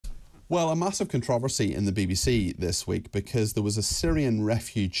Well, a massive controversy in the BBC this week because there was a Syrian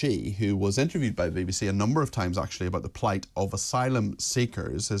refugee who was interviewed by the BBC a number of times actually about the plight of asylum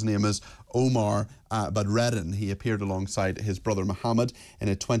seekers. His name is Omar Badreddin. He appeared alongside his brother Mohamed in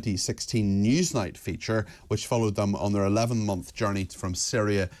a 2016 Newsnight feature which followed them on their 11-month journey from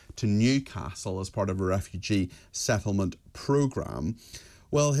Syria to Newcastle as part of a refugee settlement programme.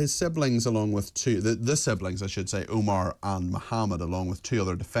 Well, his siblings, along with the siblings, I should say, Omar and Mohamed, along with two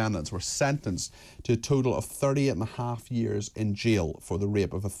other defendants, were sentenced to a total of 30.5 years in jail for the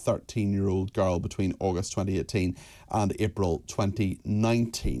rape of a 13-year-old girl between August 2018 and April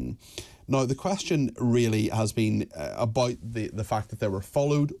 2019. Now, the question really has been about the fact that they were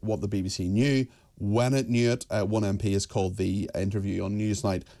followed, what the BBC knew, when it knew it. One MP has called the interview on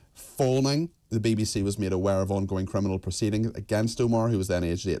Newsnight phoning. The BBC was made aware of ongoing criminal proceedings against Omar, who was then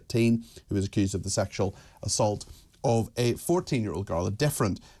aged 18, who was accused of the sexual assault of a 14-year-old girl, a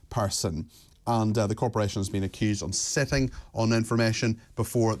different person. And the corporation has been accused of sitting on information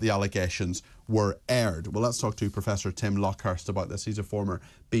before the allegations were aired. Well, let's talk to Professor Tim Lockhurst about this. He's a former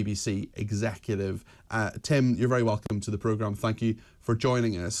BBC executive. Tim, you're very welcome to the programme. Thank you for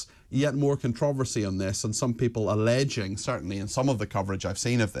joining us. Yet more controversy on this, and some people alleging, certainly in some of the coverage I've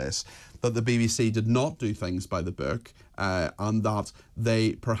seen of this, that the BBC did not do things by the book and that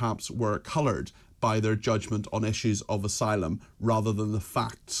they perhaps were coloured by their judgment on issues of asylum rather than the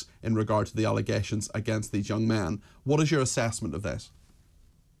facts in regard to the allegations against these young men. What is your assessment of this?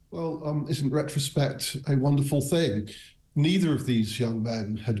 Well, isn't retrospect a wonderful thing? Neither of these young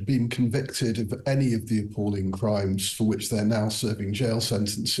men had been convicted of any of the appalling crimes for which they're now serving jail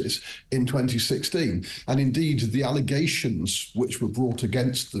sentences in 2016. And indeed, the allegations which were brought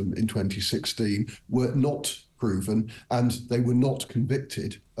against them in 2016 were not proven, and they were not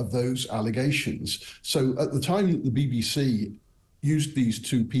convicted of those allegations. So at the time that the BBC used these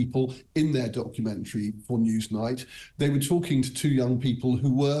two people in their documentary for Newsnight, they were talking to two young people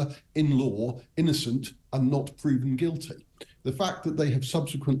who were, in law, innocent and not proven guilty. The fact that they have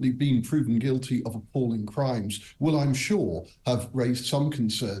subsequently been proven guilty of appalling crimes will, I'm sure, have raised some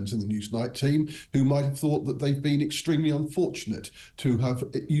concerns in the Newsnight team, who might have thought that they've been extremely unfortunate to have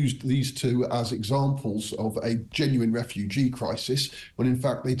used these two as examples of a genuine refugee crisis, when in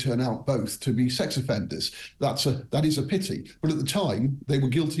fact they turn out both to be sex offenders. That is a pity. But at the time, they were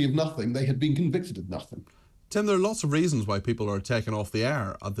guilty of nothing. They had been convicted of nothing. Tim, there are lots of reasons why people are taken off the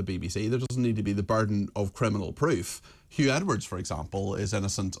air at the BBC. There doesn't need to be the burden of criminal proof. Hugh Edwards, for example, is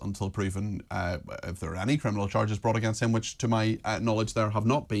innocent until proven, if there are any criminal charges brought against him, which to my knowledge there have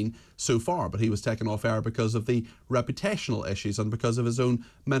not been so far, but he was taken off air because of the reputational issues and because of his own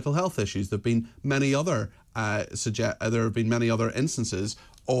mental health issues. There have been many other instances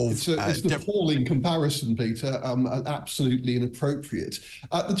of... It's an appalling comparison, Peter, and absolutely inappropriate.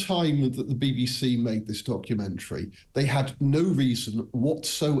 At the time that the BBC made this documentary, they had no reason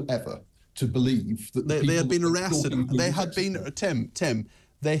whatsoever to believe that they had been arrested. They had been, Tim,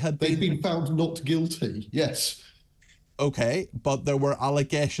 they'd been found not guilty, yes. Okay, but there were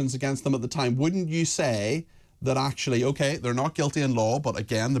allegations against them at the time. Wouldn't you say that actually, okay, they're not guilty in law, but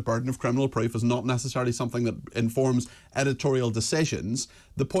again, the burden of criminal proof is not necessarily something that informs editorial decisions?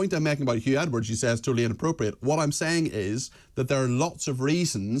 The point I'm making about Hugh Edwards, you say, is totally inappropriate. What I'm saying is that there are lots of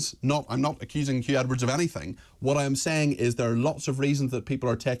reasons, I'm not accusing Hugh Edwards of anything. What I'm saying is there are lots of reasons that people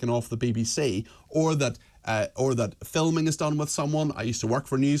are taken off the BBC, or that filming is done with someone. I used to work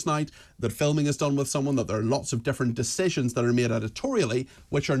for Newsnight. That filming is done with someone, that there are lots of different decisions that are made editorially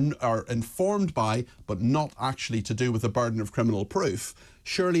which are informed by, but not actually to do with the burden of criminal proof.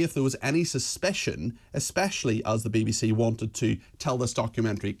 Surely if there was any suspicion, especially as the BBC wanted to tell this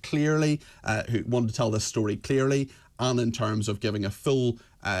documentary clearly, who wanted to tell this story clearly, and in terms of giving a full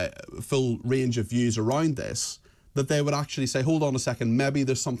range of views around this, that they would actually say, hold on a second, maybe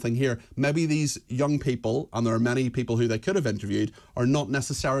there's something here. Maybe these young people, and there are many people who they could have interviewed, are not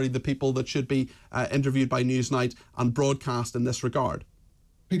necessarily the people that should be interviewed by Newsnight and broadcast in this regard.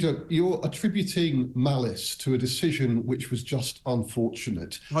 Peter, you're attributing malice to a decision which was just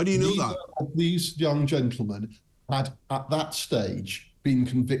unfortunate. How do you know that? Neither of these young gentlemen had, at that stage, been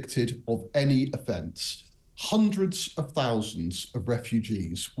convicted of any offence. Hundreds of thousands of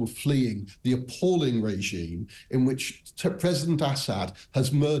refugees were fleeing the appalling regime in which President Assad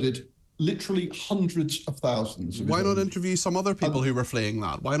has murdered literally hundreds of thousands of Why not interview some other people who were fleeing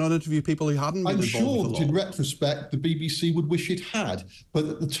that? Why not interview people who hadn't been I'm involved sure with that the in law? retrospect, the BBC would wish it had. But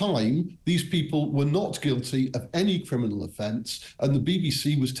at the time, these people were not guilty of any criminal offence, and the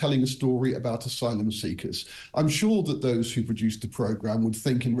BBC was telling a story about asylum seekers. I'm sure that those who produced the programme would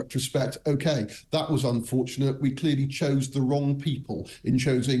think in retrospect, OK, that was unfortunate. We clearly chose the wrong people in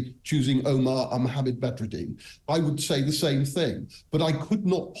choosing Omar and Mohamed Badreddin. I would say the same thing. But I could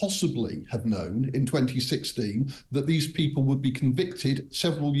not possibly have known in 2016 that these people would be convicted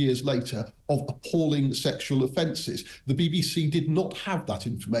several years later of appalling sexual offences. The BBC did not have that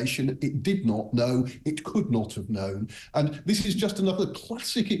information. It did not know. It could not have known. And this is just another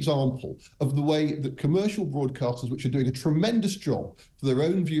classic example of the way that commercial broadcasters, which are doing a tremendous job for their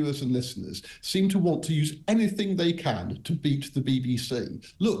own viewers and listeners, seem to want to use anything they can to beat the BBC.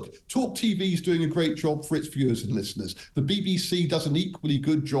 Look, talkTV is doing a great job for its viewers and listeners. The BBC does an equally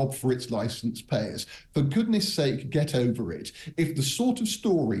good job for its licence payers. For goodness sake, get over it. If the sort of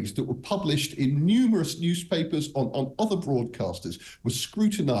stories that were published in numerous newspapers on other broadcasters were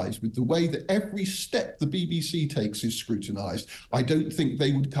scrutinised with the way that every step the BBC takes is scrutinised, I don't think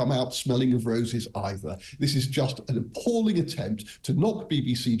they would come out smelling of roses either. This is just an appalling attempt to knock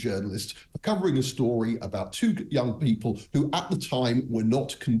BBC journalists for covering a story about two young people who at the time were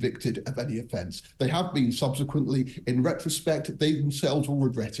not convicted of any offence. They have been subsequently. In retrospect, they themselves will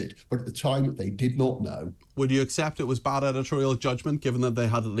regret it, but at the time they did not know. Would you accept it was bad editorial judgment, given that they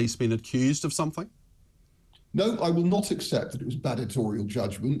had at least been accused of something? No, I will not accept that it was bad editorial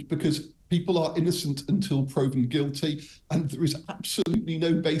judgment, because people are innocent until proven guilty, and there is absolutely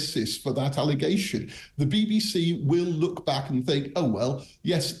no basis for that allegation. The BBC will look back and think, oh, well,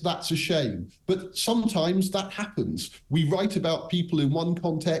 yes, that's a shame. But sometimes that happens. We write about people in one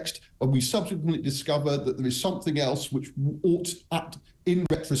context, and we subsequently discover that there is something else which ought, in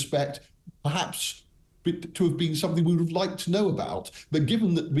retrospect, perhaps to have been something we would have liked to know about. But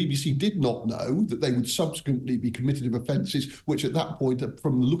given that the BBC did not know that they would subsequently be committed of offences, which at that point,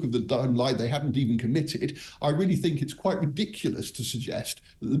 from the look of the timeline, they hadn't even committed, I really think it's quite ridiculous to suggest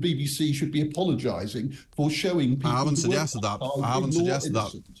that the BBC should be apologising for showing people... I haven't suggested that. I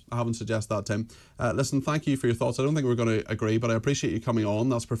haven't suggested that, Tim. Listen, thank you for your thoughts. I don't think we're going to agree, but I appreciate you coming on.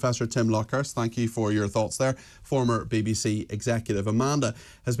 That's Professor Tim Luckhurst. Thank you for your thoughts there. Former BBC executive. Amanda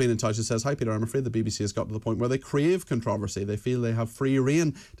has been in touch and says, hi, Peter, I'm afraid the BBC has got to the point where they crave controversy. They feel they have free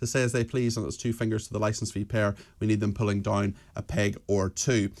rein to say as they please, and it's two fingers to the licence fee payer. We need them pulling down a peg or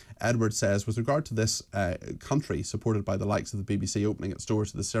two. Edward says, with regard to this country supported by the likes of the BBC opening its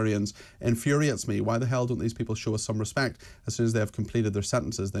doors to the Syrians, infuriates me. Why the hell don't these people show us some respect? As soon as they have completed their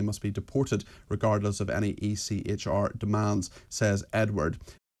sentences, they must be deported regardless of any ECHR demands, says Edward.